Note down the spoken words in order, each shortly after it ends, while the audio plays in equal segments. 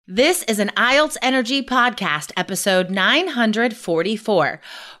This is an IELTS Energy Podcast, episode 944.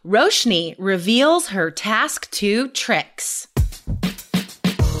 Roshni reveals her Task 2 tricks.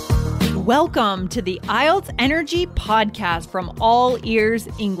 Welcome to the IELTS Energy Podcast from All Ears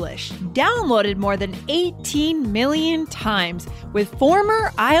English, downloaded more than 18 million times with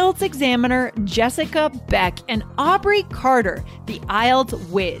former IELTS examiner Jessica Beck and Aubrey Carter, the IELTS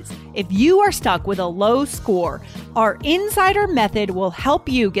whiz. If you are stuck with a low score, our insider method will help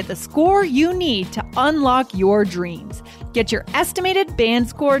you get the score you need to unlock your dreams. Get your estimated band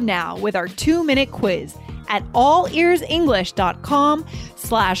score now with our 2-minute quiz at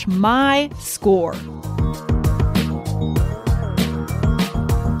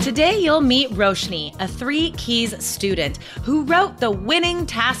allearsenglish.com/myscore. Today, you'll meet Roshni, a 3 Keys student who wrote the winning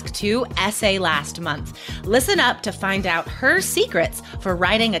Task 2 essay last month. Listen up to find out her secrets for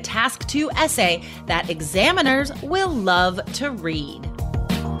writing a Task 2 essay that examiners will love to read.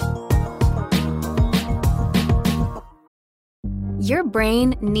 Your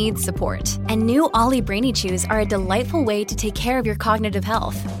brain needs support, and new Ollie Brainy Chews are a delightful way to take care of your cognitive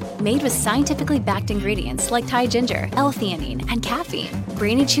health. Made with scientifically backed ingredients like Thai ginger, L-theanine, and caffeine,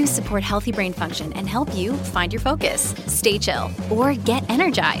 Brainy Chews support healthy brain function and help you find your focus, stay chill, or get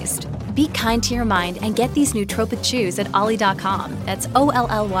energized. Be kind to your mind and get these nootropic chews at ollie.com. That's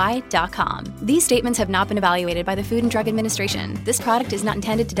OLLY.com. These statements have not been evaluated by the Food and Drug Administration. This product is not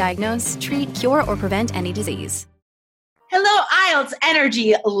intended to diagnose, treat, cure, or prevent any disease. Hello, IELTS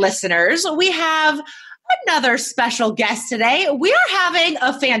Energy listeners. We have another special guest today. We are having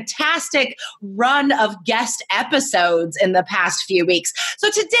a fantastic run of guest episodes in the past few weeks. So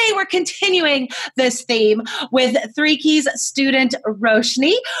today we're continuing this theme with 3 Keys student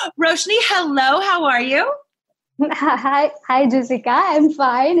Roshni. Roshni, hello, how are you? Hi, Jessica. I'm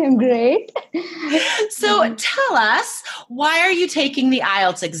fine. I'm great. So tell us, why are you taking the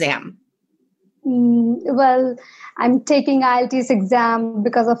IELTS exam? Well, I'm taking IELTS exam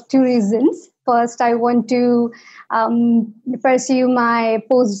because of 2 reasons. First, I want to pursue my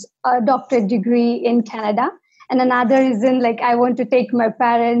postdoctorate degree in Canada. And another reason, I want to take my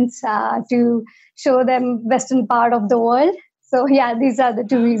parents to show them western part of the world. So yeah, these are the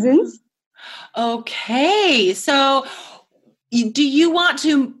 2 reasons. Okay. So do you want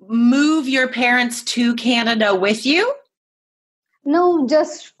to move your parents to Canada with you? No,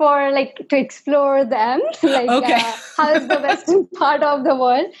 just for to explore them, okay. How is the western part of the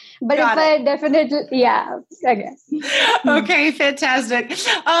world. But I definitely, yeah. Okay. Okay, fantastic.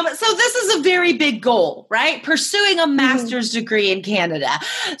 So this is a very big goal, right? Pursuing a master's degree in Canada.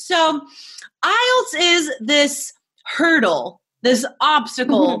 So IELTS is this hurdle, this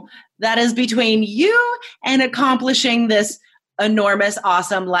obstacle that is between you and accomplishing this enormous,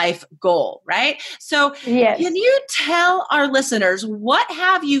 awesome life goal, right? So yes. Can you tell our listeners, what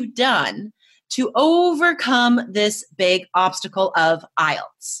have you done to overcome this big obstacle of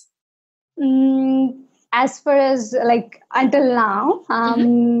IELTS? As far as until now,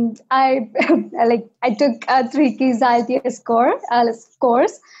 I took a 3 Keys IELTS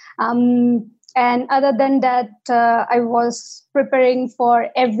course. And other than that, I was preparing for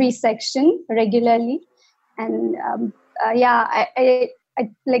every section regularly. And I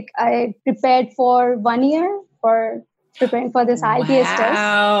prepared for 1 year for preparing for this IELTS test.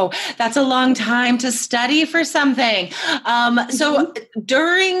 Wow, that's a long time to study for something. So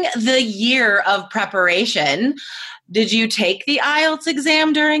during the year of preparation, did you take the IELTS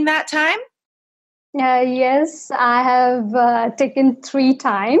exam during that time? Yes, I have taken 3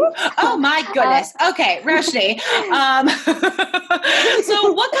 times. Oh my goodness. Okay, Roshni.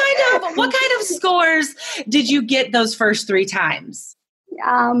 So what kind of scores did you get those first 3 times?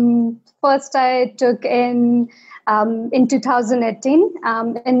 First, I took in 2018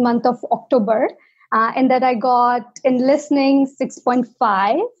 in month of October, and that I got in listening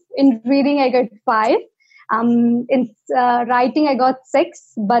 6.5. In reading, I got 5. In writing, I got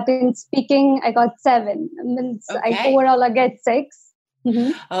 6, but in speaking, I got 7. Overall, I get 6.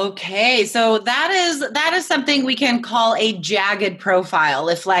 Okay, so that is something we can call a jagged profile.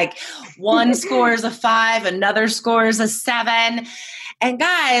 If one scores a 5, another scores a 7. And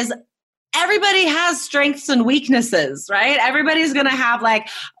guys, everybody has strengths and weaknesses, right? Everybody's going to have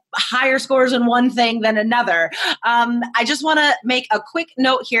higher scores in one thing than another. I just want to make a quick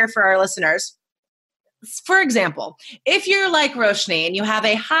note here for our listeners. For example, if you're like Roshni and you have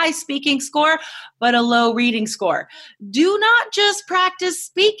a high speaking score but a low reading score, do not just practice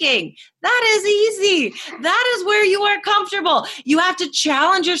speaking. That is easy. That is where you are comfortable. You have to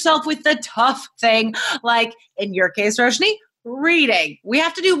challenge yourself with the tough thing, like in your case, Roshni, reading. We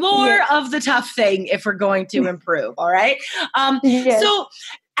have to do more of the tough thing if we're going to improve. All right. Yes. So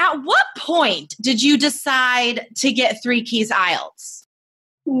at what point did you decide to get 3 Keys IELTS?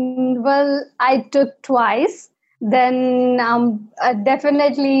 Well, I took twice. Then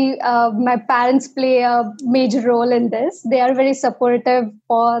definitely my parents play a major role in this. They are very supportive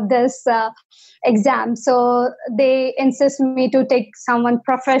for this exam. So they insist me to take someone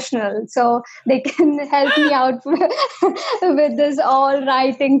professional so they can help me out with this all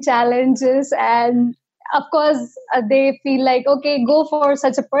writing challenges. And of course, they feel like, okay, go for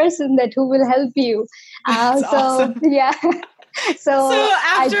such a person that who will help you. Awesome. Yeah. So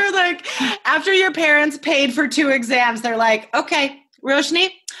after your parents paid for 2 exams, they're like, okay, Roshni,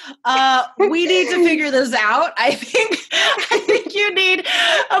 we need to figure this out. I think you need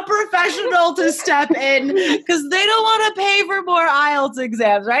a professional to step in because they don't want to pay for more IELTS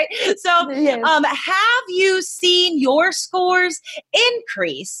exams, right? So yes. Have you seen your scores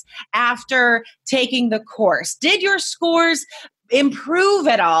increase after taking the course? Did your scores improve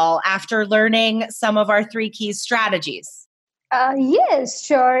at all after learning some of our 3 Keys strategies? Yes,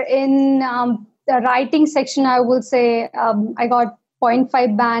 sure. In the writing section, I will say I got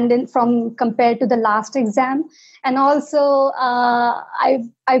 0.5 band from compared to the last exam. And also, I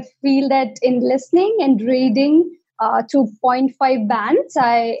feel that in listening and reading to 0.5 bands,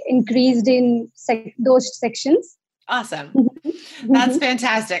 I increased in those sections. Awesome. That's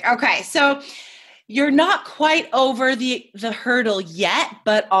fantastic. Okay, so you're not quite over the hurdle yet,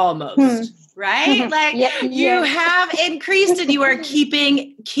 but almost. Right? Like you have increased and you are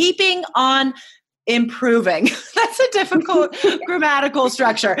keeping on improving. That's a difficult grammatical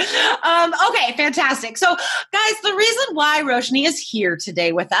structure. Okay, fantastic. So guys, the reason why Roshni is here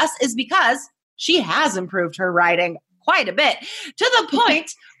today with us is because she has improved her writing quite a bit to the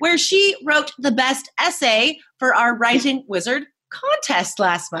point where she wrote the best essay for our Writing Wizard contest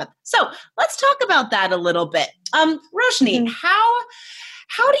last month. So let's talk about that a little bit. Roshni,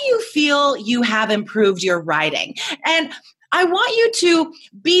 how do you feel you have improved your writing? And I want you to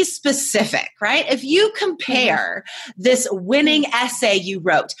be specific, right? If you compare this winning essay you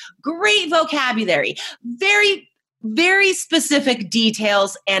wrote, great vocabulary, very, very specific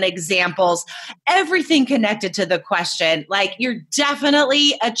details and examples, everything connected to the question, like you're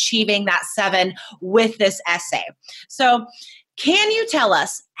definitely achieving that 7 with this essay. So can you tell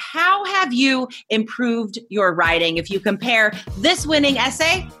us, how have you improved your writing if you compare this winning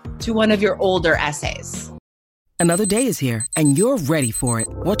essay to one of your older essays? Another day is here, and you're ready for it.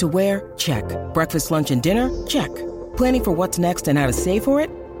 What to wear? Check. Breakfast, lunch, and dinner? Check. Planning for what's next and how to save for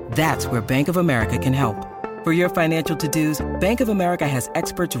it? That's where Bank of America can help. For your financial to-dos, Bank of America has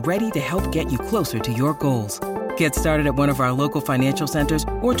experts ready to help get you closer to your goals. Get started at one of our local financial centers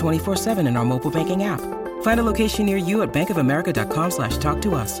or 24/7 in our mobile banking app. Find a location near you at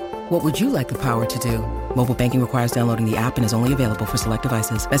bankofamerica.com/talktous. What would you like the power to do? Mobile banking requires downloading the app and is only available for select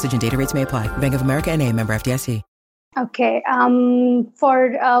devices. Message and data rates may apply. Bank of America NA, member FDIC. Okay.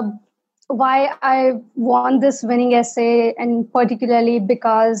 For why I won this winning essay, and particularly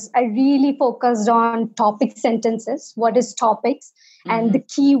because I really focused on topic sentences, what is topics, and the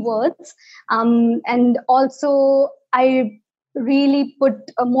keywords. And also, I really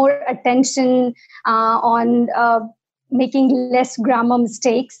put more attention on making less grammar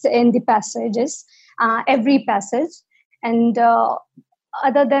mistakes in the passages, every passage. And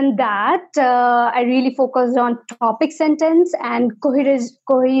other than that, I really focused on topic sentence and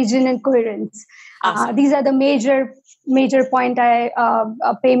cohesion and coherence. Awesome. These are the major point I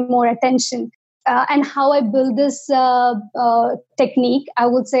pay more attention. And how I build this technique, I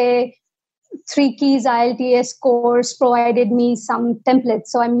would say 3 Keys IELTS course provided me some templates.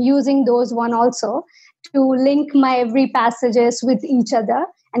 So I'm using those one also to link my every passages with each other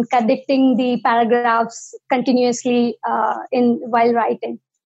and connecting the paragraphs continuously while writing.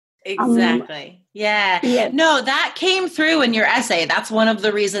 Exactly. Yeah. No, that came through in your essay. That's one of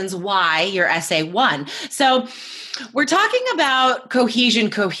the reasons why your essay won. So we're talking about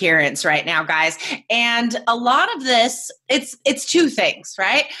cohesion, coherence right now, guys. And a lot of this, it's 2 things,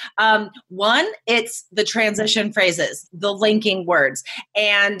 right? One, it's the transition phrases, the linking words,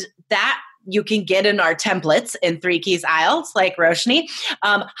 and that you can get in our templates in 3 Keys IELTS, like Roshni.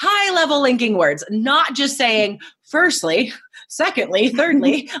 High level linking words, not just saying firstly, secondly,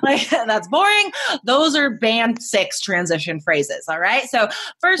 thirdly, like that's boring. Those are band 6 transition phrases. All right. So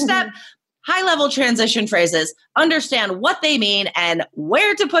first step, high level transition phrases, understand what they mean and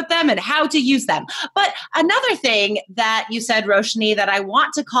where to put them and how to use them. But another thing that you said, Roshni, that I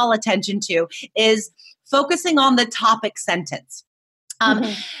want to call attention to is focusing on the topic sentence.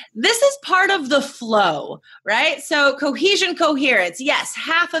 This is part of the flow, right? So cohesion, coherence. Yes,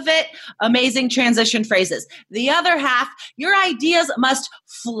 half of it, amazing transition phrases. The other half, your ideas must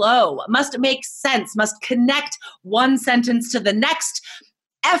flow, must make sense, must connect one sentence to the next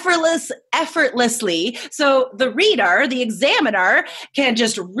effortlessly. So the reader, the examiner, can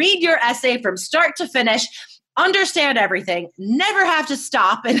just read your essay from start to finish, understand everything, never have to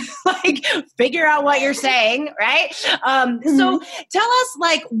stop and figure out what you're saying, right? So tell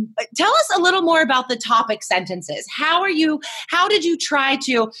us a little more about the topic sentences. How did you try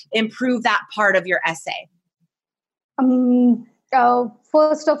to improve that part of your essay?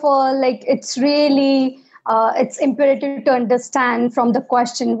 First of all, it's really it's imperative to understand from the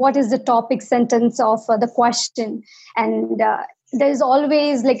question what is the topic sentence of the question, and there's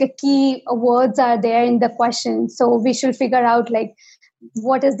always a key words are there in the question, so we should figure out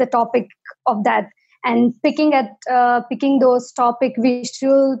what is the topic of that, and picking those topic, we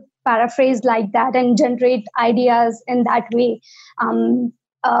should paraphrase like that and generate ideas in that way.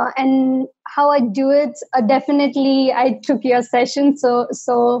 And how I do it, definitely I took your session.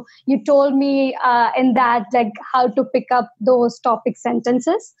 So you told me in that how to pick up those topic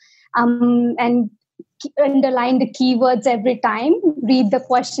sentences, and underline the keywords every time. Read the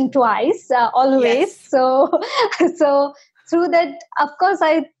question twice, always. Yes. So through that, of course,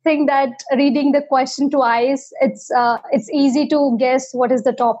 I think that reading the question twice, it's easy to guess what is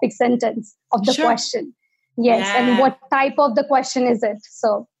the topic sentence of the question. Yes, yeah. And what type of the question is it?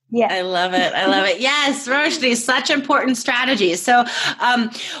 So, yeah. I love it. Yes, Roshni, such important strategies. So,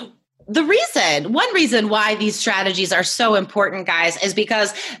 one reason why these strategies are so important, guys, is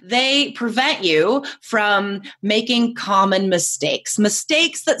because they prevent you from making common mistakes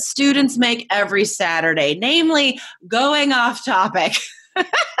that students make every Saturday, namely going off topic.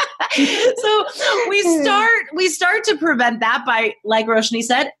 So we start to prevent that by, like Roshni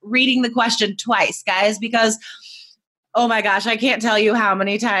said, reading the question twice, guys, because oh my gosh, I can't tell you how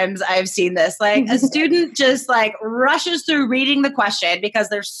many times I've seen this. A student just rushes through reading the question because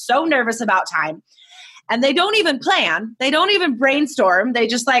they're so nervous about time. And they don't even plan. They don't even brainstorm. They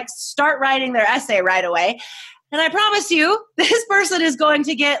just start writing their essay right away. And I promise you, this person is going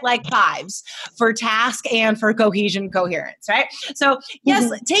to get 5s for task and for cohesion, coherence, right? So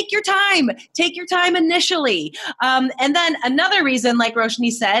yes, take your time. Take your time initially. And then another reason, like Roshni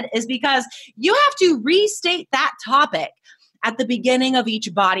said, is because you have to restate that topic at the beginning of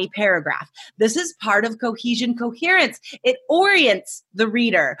each body paragraph. This is part of cohesion, coherence. It orients the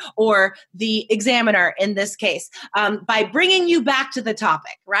reader or the examiner in this case by bringing you back to the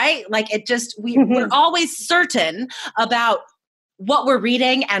topic, right? We're always certain about what we're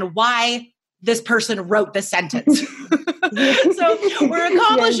reading and why this person wrote the sentence. So we're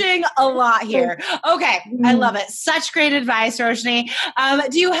accomplishing a lot here. Okay, I love it. Such great advice, Roshni.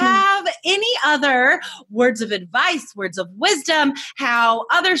 Do you have any other words of advice, words of wisdom, how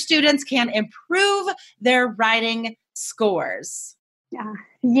other students can improve their writing scores?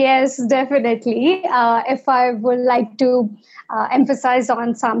 Yes, definitely. If I would like to emphasize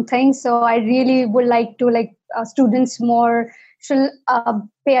on something, so I really would like to students more should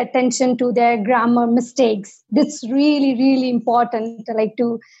pay attention to their grammar mistakes. It's really, really important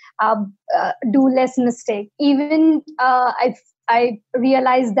to do less mistake. Even I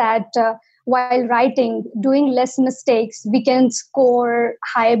realized that while writing, doing less mistakes, we can score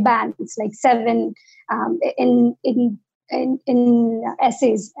high bands, 7 in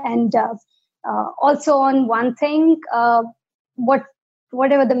essays. And also on one thing,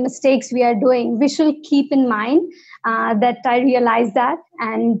 whatever the mistakes we are doing, we should keep in mind that I realize that.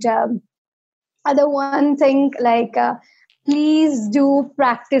 And other one thing, please do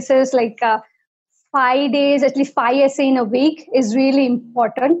practices 5 days, at least 5 essays in a week is really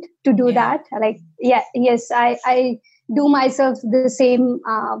important to do that. I do myself the same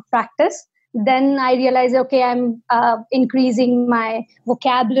practice. Then I realize, okay, I'm increasing my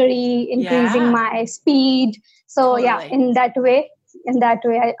vocabulary, increasing my speed. So totally. In that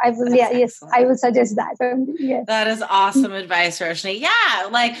way, I will. I will suggest that. Yes. That is awesome advice, Roshni.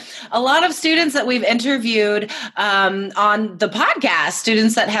 Yeah, a lot of students that we've interviewed on the podcast,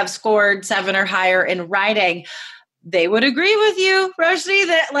 students that have scored 7 or higher in writing, they would agree with you, Roshni,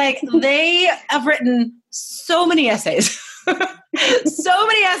 that they have written so many essays. So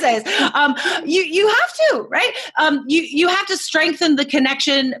many essays. You have to, right? You have to strengthen the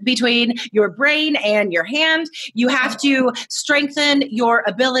connection between your brain and your hand. You have to strengthen your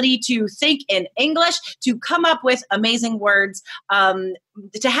ability to think in English, to come up with amazing words,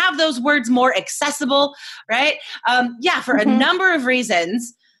 to have those words more accessible, right? For a number of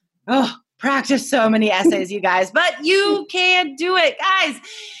reasons. practice so many essays, you guys, but you can do it. Guys,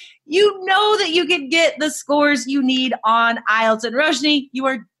 you know that you can get the scores you need on IELTS. And Roshni, you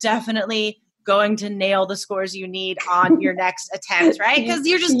are definitely going to nail the scores you need on your next attempt, right? Because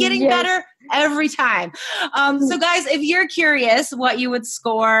you're just getting better every time. So guys, if you're curious what you would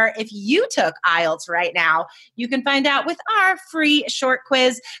score if you took IELTS right now, you can find out with our free short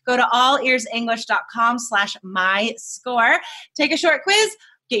quiz. Go to allearsenglish.com/myscore. Take a short quiz.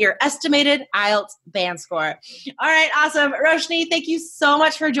 Get your estimated IELTS band score. All right, awesome. Roshni, thank you so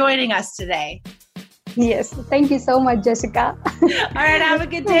much for joining us today. Yes, thank you so much, Jessica. All right, have a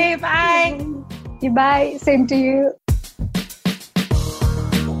good day. Bye. Bye. Same to you.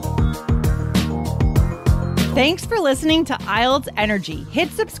 Thanks for listening to IELTS Energy. Hit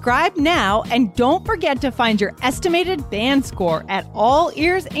subscribe now and don't forget to find your estimated band score at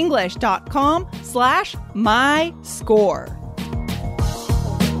allearsenglish.com/myscore.